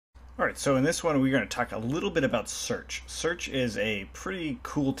All right, so in this one, we're going to talk a little bit about search. Search is a pretty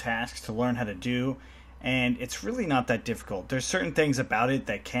cool task to learn how to do, and it's really not that difficult. There's certain things about it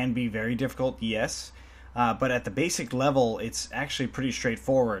that can be very difficult, yes, but at the basic level, it's actually pretty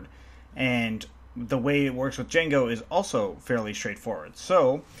straightforward. And the way it works with Django is also fairly straightforward.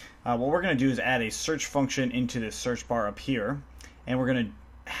 So what we're going to do is add a search function into this search bar up here, and we're going to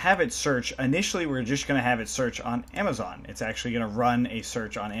have it search. Initially, we're just going to have it search on Amazon. It's actually going to run a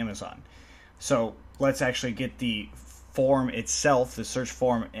search on Amazon. So let's actually get the form itself, the search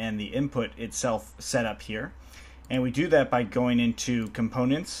form and the input itself set up here. And we do that by going into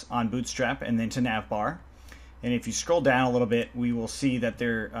components on Bootstrap and then to navbar. And if you scroll down a little bit, we will see that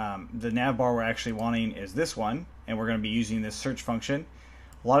the navbar we're actually wanting is this one, and we're going to be using this search function.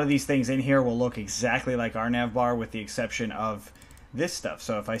 A lot of these things in here will look exactly like our navbar with the exception of this stuff.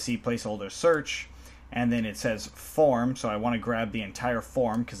 So if I see placeholder search and then it says form, so I want to grab the entire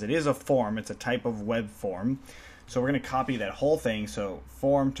form because it is a form, it's a type of web form. So we're going to copy that whole thing, so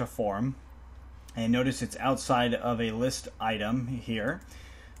form to form, and notice it's outside of a list item here.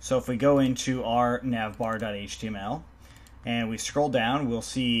 So if we go into our navbar.html and we scroll down, we'll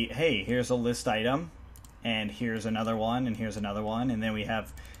see, hey, here's a list item, and here's another one, and here's another one, and then we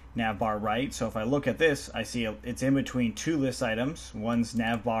have navbar right. So if I look at this, I see it's in between two list items. One's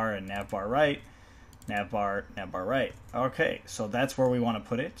navbar and navbar right, navbar, navbar right. Okay, so that's where we want to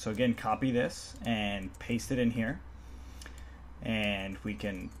put it. So again, copy this and paste it in here. And we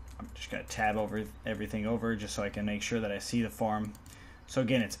can, I'm just going to tab over everything over just so I can make sure that I see the form. So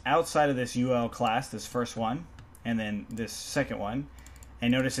again, it's outside of this UL class, this first one, and then this second one.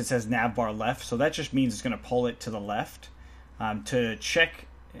 And notice it says navbar left, so that just means it's going to pull it to the left. To check,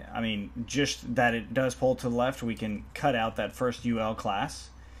 I mean, just that it does pull to the left, we can cut out that first UL class,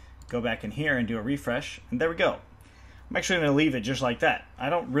 go back in here and do a refresh, and there we go. I'm actually going to leave it just like that. I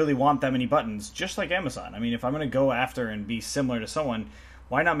don't really want that many buttons, just like Amazon. I mean, if I'm going to go after and be similar to someone,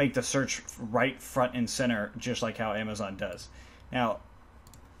 why not make the search right front and center, just like how Amazon does? Now,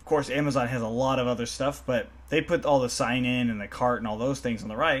 of course, Amazon has a lot of other stuff, but they put all the sign in and the cart and all those things on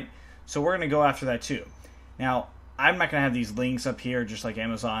the right, so we're going to go after that too. Now, I'm not going to have these links up here just like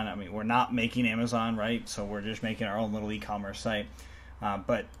Amazon. I mean, we're not making Amazon, right? So we're just making our own little e-commerce site.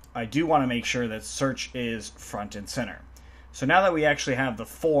 But I do want to make sure that search is front and center. So now that we actually have the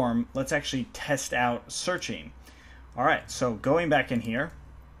form, let's actually test out searching. All right, so going back in here,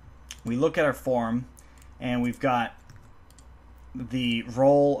 we look at our form, and we've got the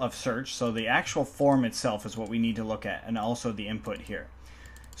role of search. So the actual form itself is what we need to look at, and also the input here.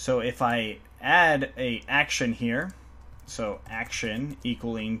 So if I add a action here, so action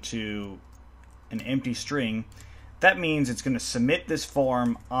equaling to an empty string, that means it's going to submit this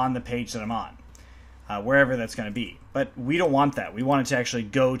form on the page that I'm on, wherever that's going to be. But we don't want that. We want it to actually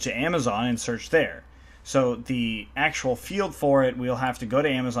go to Amazon and search there. So the actual field for it, we'll have to go to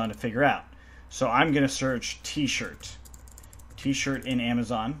Amazon to figure out. So I'm going to search t-shirt. T-shirt in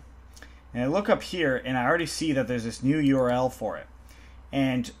Amazon. And I look up here, and I already see that there's this new URL for it.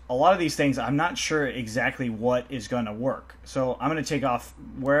 And a lot of these things, I'm not sure exactly what is going to work. So I'm going to take off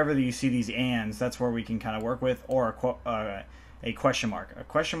wherever you see these ands, that's where we can kind of work with, or a question mark. A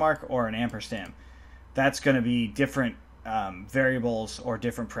question mark or an ampersand. That's going to be different variables or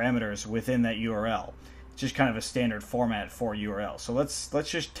different parameters within that URL. It's just kind of a standard format for URL. So let's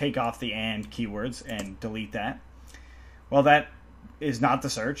just take off the and keywords and delete that. Well, that is not the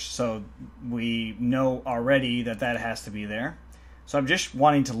search, so we know already that that has to be there. So I'm just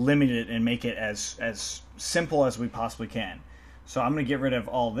wanting to limit it and make it as simple as we possibly can. So I'm going to get rid of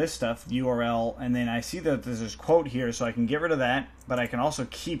all this stuff, URL, and then I see that there's this quote here, so I can get rid of that, but I can also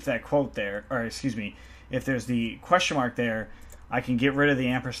keep that quote there, or excuse me, if there's the question mark there, I can get rid of the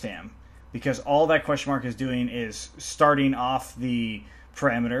ampersand, because all that question mark is doing is starting off the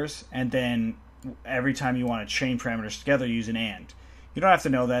parameters, and then every time you want to chain parameters together, use an and. You don't have to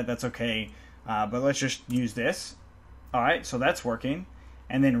know that, that's okay, but let's just use this. All right, so that's working.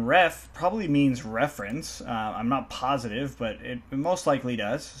 And then ref probably means reference. I'm not positive, but it most likely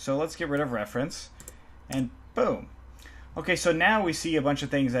does. So let's get rid of reference, and boom. Okay, so now we see a bunch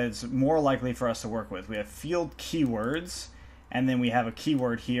of things that it's more likely for us to work with. We have field keywords, and then we have a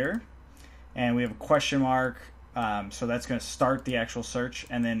keyword here, and we have a question mark, so that's going to start the actual search,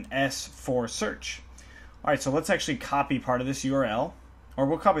 and then S for search. All right, so let's actually copy part of this URL. Or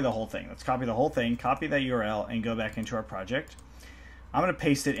we'll copy the whole thing. Let's copy the whole thing, copy that URL, and go back into our project. I'm going to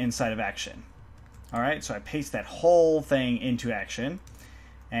paste it inside of action. All right, so I paste that whole thing into action.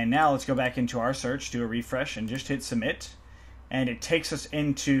 And now let's go back into our search, do a refresh, and just hit submit. And it takes us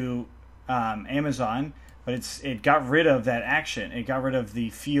into Amazon, but it got rid of that action. It got rid of the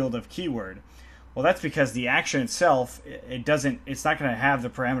field of keyword. Well, that's because the action itself, it's not going to have the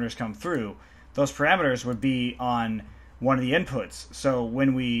parameters come through. Those parameters would be on one of the inputs. So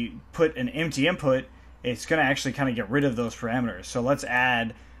when we put an empty input, it's going to actually kind of get rid of those parameters. So let's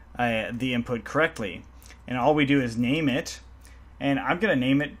add the input correctly. And all we do is name it. And I'm going to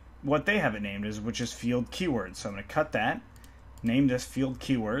name it what they have it named, which is field keywords. So I'm going to cut that, name this field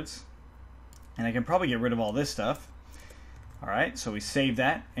keywords. And I can probably get rid of all this stuff. Alright, so we save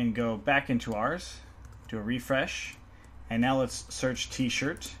that and go back into ours, do a refresh, and now let's search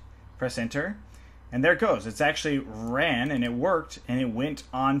t-shirt, press enter, and there it goes. It's actually ran and it worked, and it went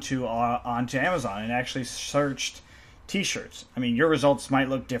onto Amazon and actually searched t-shirts. I mean, your results might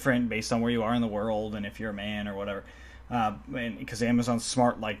look different based on where you are in the world and if you're a man or whatever, because Amazon's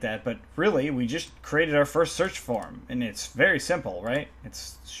smart like that, but really we just created our first search form, and it's very simple, right?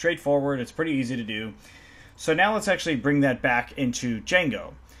 It's straightforward, it's pretty easy to do. So now let's actually bring that back into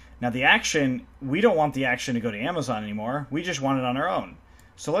Django. Now the action, we don't want the action to go to Amazon anymore. We just want it on our own.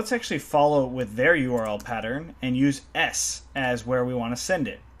 So let's actually follow with their URL pattern and use S as where we want to send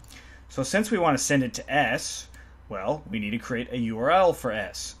it. So since we want to send it to S, well, we need to create a URL for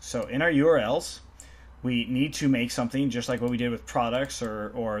S. So in our URLs, we need to make something just like what we did with products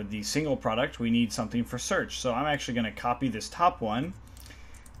or the single product. We need something for search. So I'm actually going to copy this top one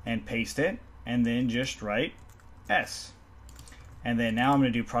and paste it, and then just write S. And then now I'm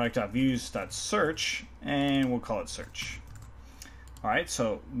going to do product.views.search, and we'll call it search. Alright,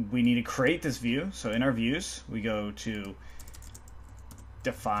 so we need to create this view. So in our views, we go to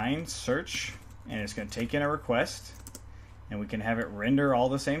define search, and it's going to take in a request, and we can have it render all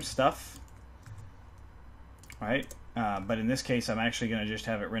the same stuff. Alright, but in this case, I'm actually going to just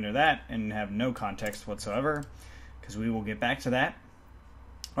have it render that and have no context whatsoever, because we will get back to that.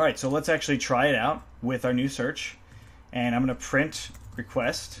 Alright, so let's actually try it out with our new search. And I'm going to print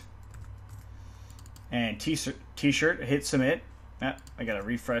request. And t-shirt, hit submit. I got to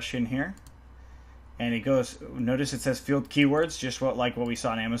refresh in here. And it goes, notice it says field keywords, just like what we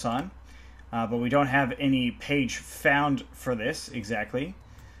saw on Amazon. But we don't have any page found for this exactly.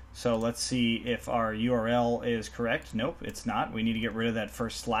 So let's see if our URL is correct. Nope, it's not. We need to get rid of that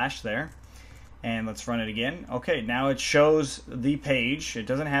first slash there. And let's run it again. Okay, now it shows the page. It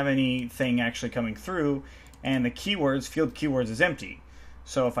doesn't have anything actually coming through, and the keywords, field keywords, is empty.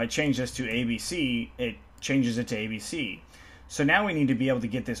 So if I change this to ABC, it changes it to ABC. So now we need to be able to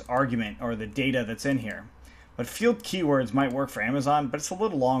get this argument or the data that's in here. But field keywords might work for Amazon, but it's a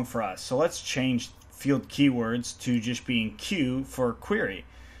little long for us. So let's change field keywords to just being Q for query,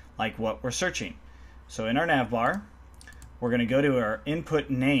 like what we're searching. So in our nav bar, we're going to go to our input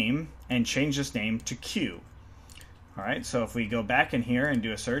name and change this name to Q. Alright, so if we go back in here and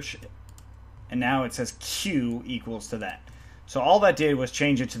do a search, and now it says Q equals to that. So all that did was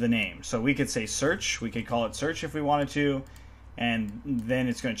change it to the name. So we could say search, we could call it search if we wanted to, and then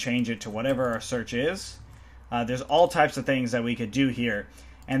it's going to change it to whatever our search is. There's all types of things that we could do here,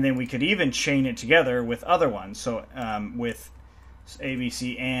 and then we could even chain it together with other ones. So with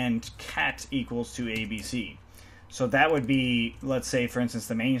ABC and cat equals to ABC. So that would be, let's say, for instance,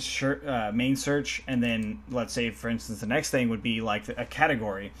 the main search, and then let's say, for instance, the next thing would be like a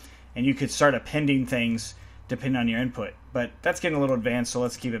category, and you could start appending things depending on your input. But that's getting a little advanced, so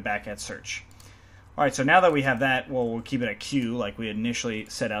let's keep it back at search. All right, so now that we have that, well, we'll keep it at Q like we initially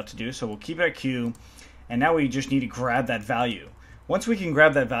set out to do. So we'll keep it at Q, and now we just need to grab that value. Once we can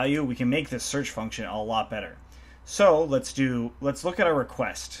grab that value, we can make this search function a lot better. So let's look at our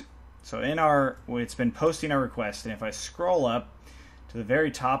request. So it's been posting our request, and if I scroll up to the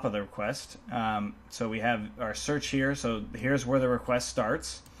very top of the request, so we have our search here, so here's where the request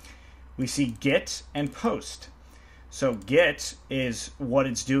starts. We see get and post. So get is what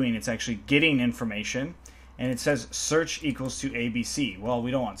it's doing, it's actually getting information, and it says search equals to ABC. Well,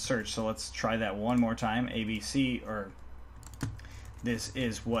 we don't want search, so let's try that one more time. ABC, or this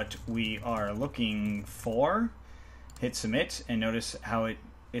is what we are looking for. Hit submit, and notice how it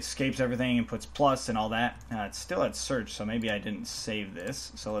escapes everything and puts plus and all that. It's still at search, so maybe I didn't save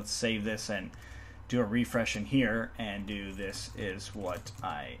this. So let's save this and do a refresh in here and do this is what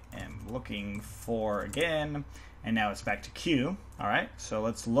I am looking for again. And now it's back to Q. Alright, so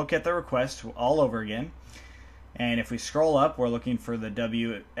let's look at the request all over again. And if we scroll up, we're looking for the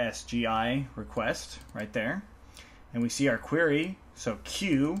WSGI request right there. And we see our query, so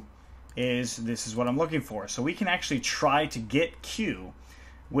Q is, this is what I'm looking for. So we can actually try to get Q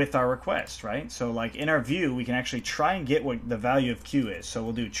with our request, right? So like in our view, we can actually try and get what the value of Q is. So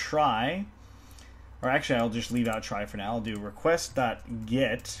we'll do try, or actually I'll just leave out try for now. I'll do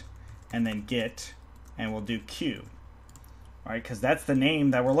request.get and then get, and we'll do Q. All right, because that's the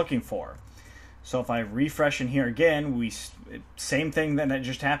name that we're looking for. So if I refresh in here again, same thing that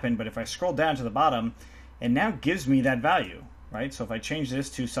just happened, but if I scroll down to the bottom, it now gives me that value, right? So if I change this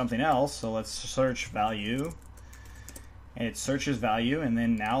to something else, so let's search value, and it searches value, and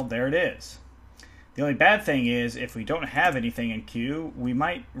then now there it is. The only bad thing is if we don't have anything in Q, we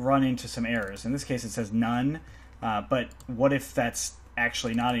might run into some errors. In this case, it says none, but what if that's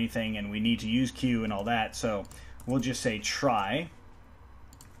actually not anything and we need to use Q and all that? So we'll just say try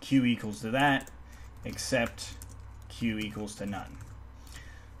Q equals to that, except Q equals to none.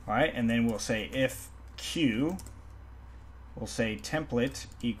 All right, and then we'll say if Q, we'll say template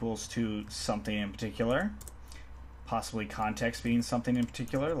equals to something in particular, possibly context being something in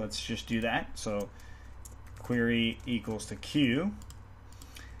particular. Let's just do that. So query equals to Q,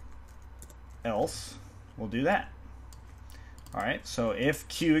 else we'll do that. All right, so if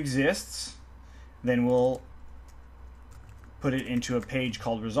Q exists, then we'll put it into a page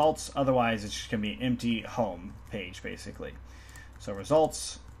called results. Otherwise, it's just going to be an empty home page, basically. So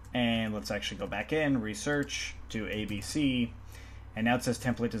results, and let's actually go back in, research, do ABC, and now it says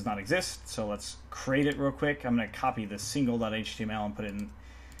template does not exist. So let's create it real quick. I'm going to copy the single.html and put it in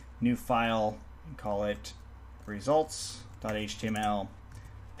new file and call it results.html,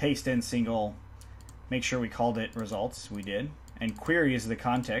 paste in single, make sure we called it results, we did, and query is the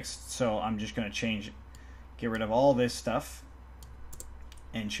context. So I'm just going to get rid of all this stuff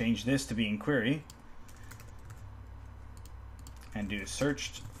and change this to being query and do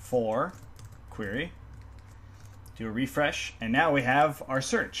searched for query, do a refresh, and now we have our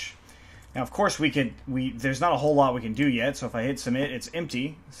search. Now of course there's not a whole lot we can do yet, so if I hit submit, it's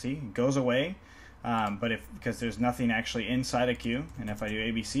empty. See, it goes away, because there's nothing actually inside a queue, and if I do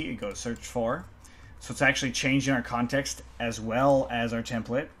ABC, it goes search for. So it's actually changing our context as well as our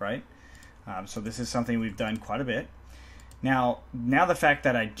template, right? So this is something we've done quite a bit. Now the fact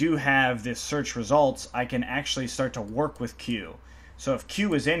that I do have this search results, I can actually start to work with Q. So if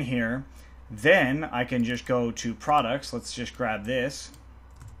Q is in here, then I can just go to products. Let's just grab this.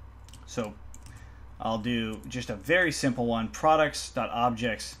 So I'll do just a very simple one,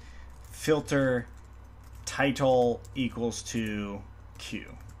 products.objects filter title equals to Q.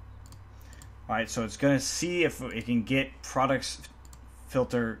 All right, so it's going to see if it can get products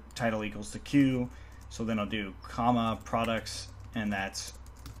filter title equals to Q. So then I'll do comma products, and that's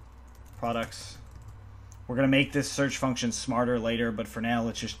products. We're going to make this search function smarter later, but for now,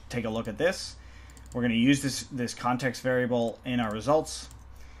 let's just take a look at this. We're going to use this context variable in our results,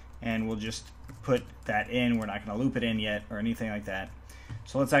 and we'll just put that in. We're not going to loop it in yet or anything like that.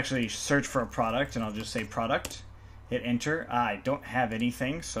 So let's actually search for a product, and I'll just say product. Hit enter. I don't have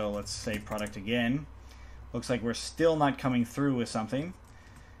anything, so let's say product again. Looks like we're still not coming through with something.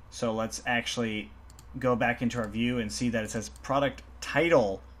 So let's actually go back into our view and see that it says product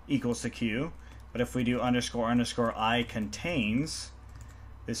title equals to Q. But if we do _ I contains,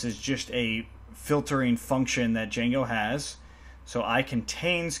 this is just a filtering function that Django has. So I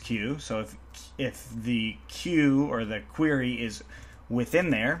contains Q. So if the Q or the query is within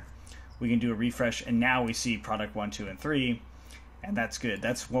there, we can do a refresh, and now we see product 1, 2, and 3, and that's good.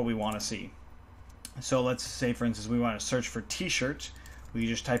 That's what we want to see. So let's say, for instance, we want to search for t-shirt. We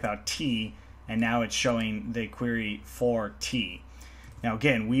just type out T, and now it's showing the query for T. Now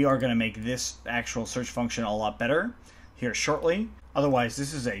again, we are going to make this actual search function a lot better here shortly. Otherwise,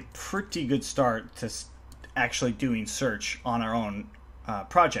 this is a pretty good start to actually doing search on our own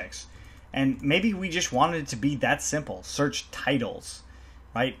projects. And maybe we just wanted it to be that simple, search titles,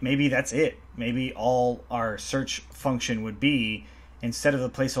 right? Maybe that's it. Maybe all our search function would be, instead of the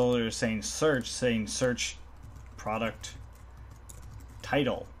placeholder saying search product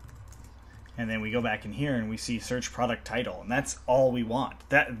title. And then we go back in here and we see search product title, and that's all we want.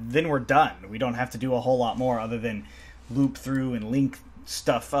 Then we're done. We don't have to do a whole lot more other than loop through and link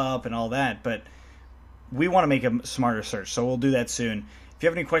stuff up and all that, but we want to make a smarter search, so we'll do that soon. If you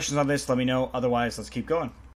have any questions on this, let me know. Otherwise, let's keep going.